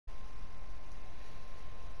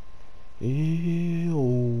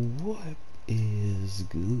Ew, what is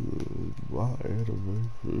good? My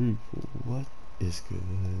anniversary. What is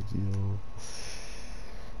good, yo?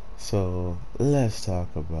 So, let's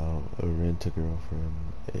talk about a rent-a-girlfriend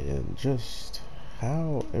and just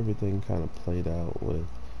how everything kind of played out with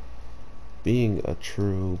being a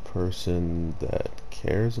true person that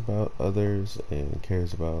cares about others and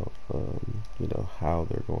cares about, how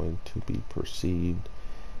they're going to be perceived,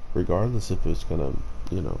 regardless if it's gonna,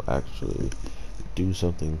 actually do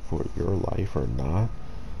something for your life or not.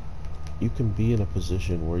 You can be in a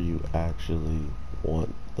position where you actually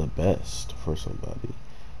want the best for somebody,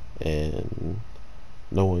 and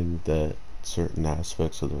knowing that certain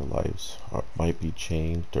aspects of their lives might be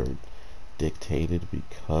changed or dictated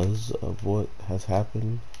because of what has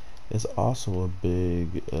happened is also a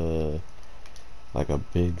big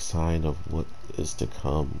sign of what is to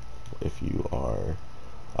come if you are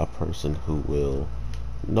a person who will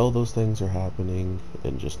know those things are happening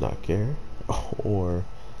and just not care, or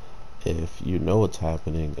if you know it's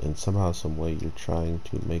happening and somehow some way you're trying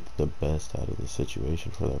to make the best out of the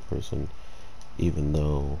situation for that person, even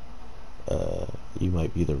though you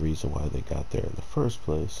might be the reason why they got there in the first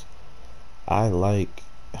place. I like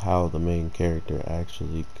how the main character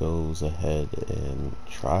actually goes ahead and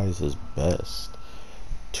tries his best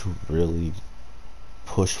to really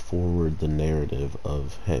push forward the narrative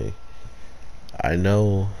of, hey, I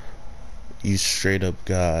know you straight up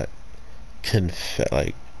got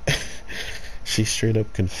like she straight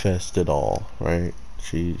up confessed it all, right?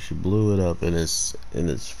 She blew it up in his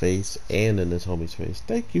face and in his homie's face.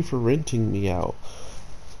 Thank you for renting me out.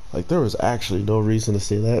 Like, there was actually no reason to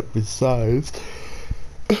say that besides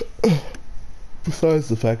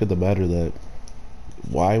the fact of the matter that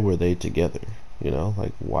why were they together?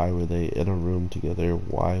 Like, why were they in a room together?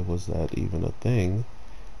 Why was that even a thing?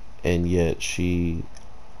 And yet she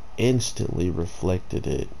instantly reflected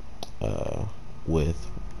it with,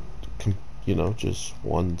 just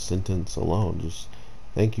one sentence alone. Just,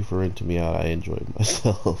 thank you for renting me out. I enjoyed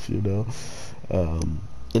myself. And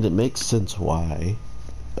it makes sense why.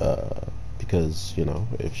 Because,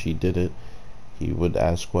 if she did it, he would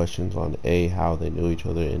ask questions on A, how they knew each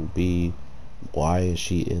other, and B, why is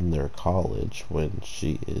she in their college when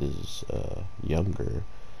she is younger?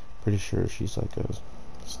 Pretty sure she's like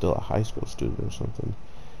still a high school student or something.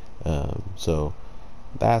 So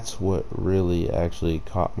that's what really actually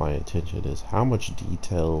caught my attention, is how much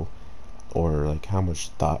detail or like how much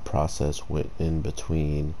thought process went in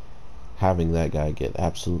between having that guy get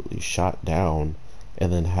absolutely shot down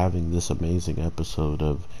and then having this amazing episode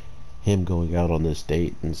of him going out on this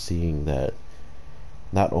date and seeing that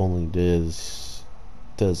not only does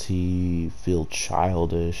he feel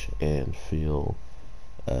childish and feel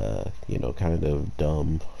kind of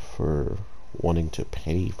dumb for wanting to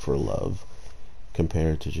pay for love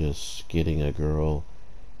compared to just getting a girl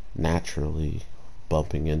naturally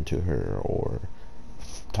bumping into her or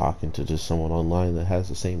talking to just someone online that has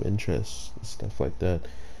the same interests and stuff like that.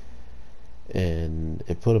 And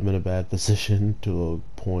it put him in a bad position to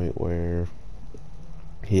a point where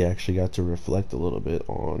he actually got to reflect a little bit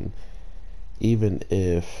on, even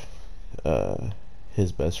if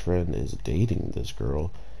his best friend is dating this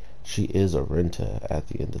girl, she is a renta at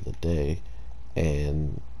the end of the day.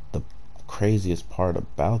 And the craziest part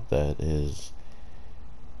about that is,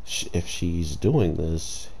 if she's doing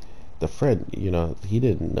this, the friend, he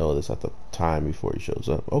didn't know this at the time before he shows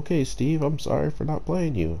up. Okay, Steve, I'm sorry for not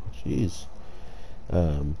playing you. Jeez.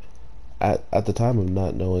 Um, at the time of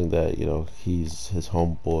not knowing that, his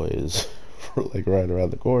homeboy is like right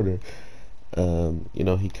around the corner,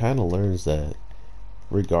 he kind of learns that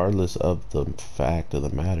regardless of the fact of the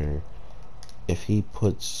matter, if he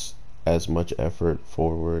puts as much effort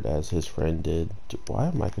forward as his friend did,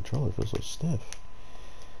 why my controller feel so stiff?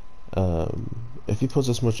 If he puts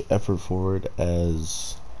as much effort forward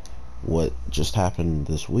as what just happened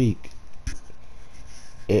this week,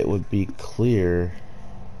 it would be clear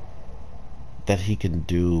that he can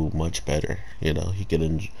do much better.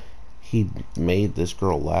 He made this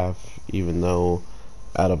girl laugh, even though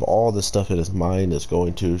out of all the stuff in his mind is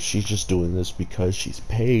going to, she's just doing this because she's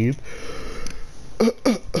paid.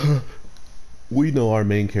 We know our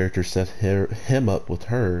main character set him up with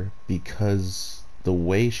her because the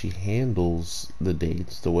way she handles the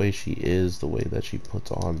dates, the way she is, the way that she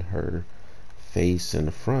puts on her face in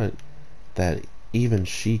the front, that even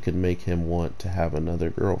she could make him want to have another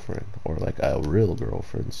girlfriend, or like a real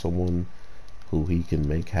girlfriend, someone who he can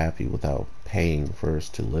make happy without paying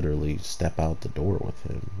first to literally step out the door with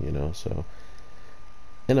him. So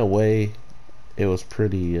in a way, it was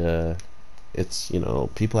pretty, it's,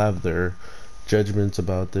 people have their judgments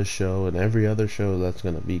about this show and every other show that's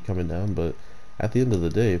going to be coming down, but at the end of the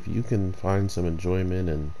day, if you can find some enjoyment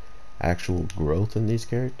and actual growth in these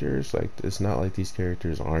characters, like, it's not like these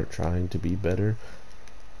characters aren't trying to be better,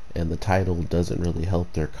 and the title doesn't really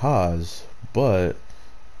help their cause, but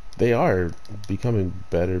they are becoming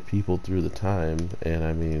better people through the time. And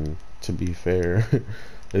I mean, to be fair,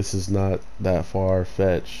 this is not that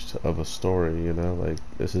far-fetched of a story, you know, like,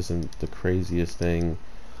 this isn't the craziest thing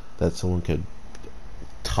that someone could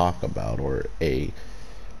talk about or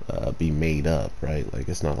be made up, right? Like,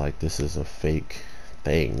 it's not like this is a fake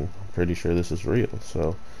thing. I'm pretty sure this is real.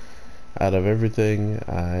 So out of everything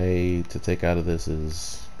to take out of this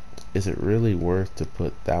is it really worth to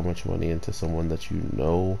put that much money into someone that you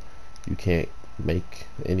know you can't make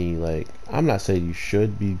any, like, I'm not saying you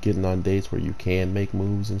should be getting on dates where you can make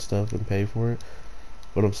moves and stuff and pay for it,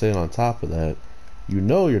 but I'm saying on top of that, you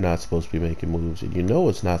know you're not supposed to be making moves, and you know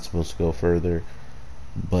it's not supposed to go further,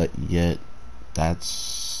 but yet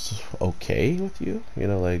that's okay with you, you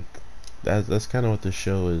know, like, that's kind of what the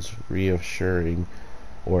show is reassuring,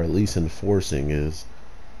 or at least enforcing, is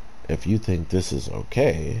if you think this is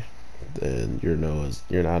okay, then you're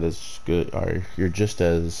not as good, or you're just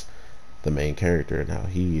as the main character and how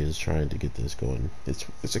he is trying to get this going.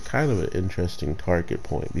 It's a kind of an interesting target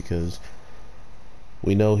point, because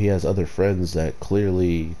we know he has other friends that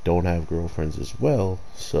clearly don't have girlfriends as well,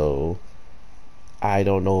 so I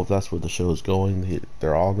don't know if that's where the show is going.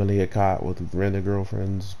 They're all gonna get caught with random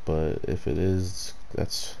girlfriends, but if it is,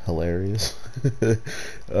 that's hilarious.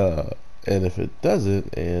 And if it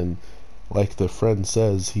doesn't, and like the friend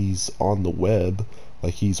says, he's on the web,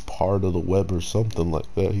 like he's part of the web or something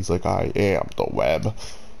like that. He's like, I am the web.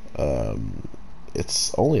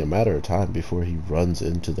 It's only a matter of time before he runs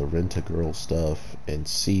into the rent-a-girl stuff and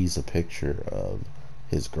sees a picture of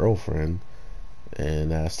his girlfriend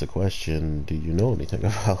and asks the question, do you know anything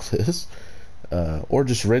about this? Or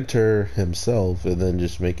just rent her himself and then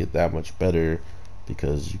just make it that much better,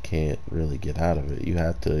 because you can't really get out of it. You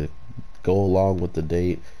have to go along with the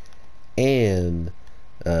date, and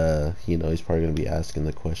you know, he's probably going to be asking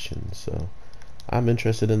the questions. So I'm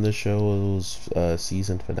interested in this show's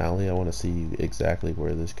season finale. I want to see exactly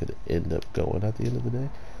where this could end up going at the end of the day.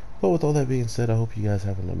 But with all that being said, I hope you guys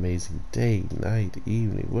have an amazing day, night,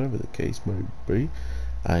 evening, whatever the case may be.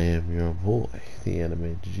 I am your boy, the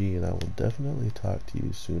Anime G, and I will definitely talk to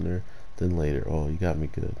you sooner than later. Oh, you got me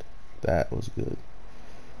good. That was good.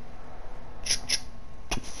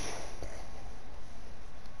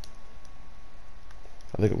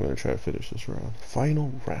 I think I'm going to try to finish this round.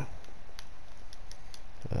 Final round.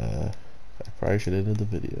 I probably should end the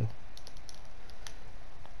video.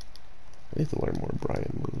 I need to learn more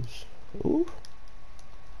Brian moves. Ooh.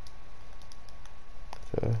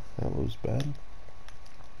 Okay, that move's bad.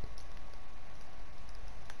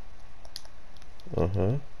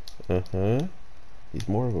 He's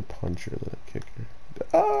more of a puncher than a kicker.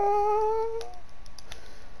 Ah!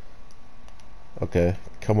 Okay,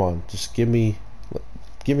 come on, just give me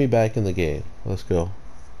back in the game. Let's go.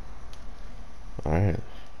 Alright.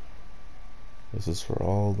 This is for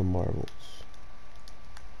all the marbles.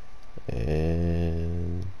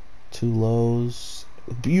 And 2 lows.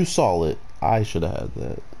 You saw it. I should have had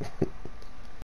that.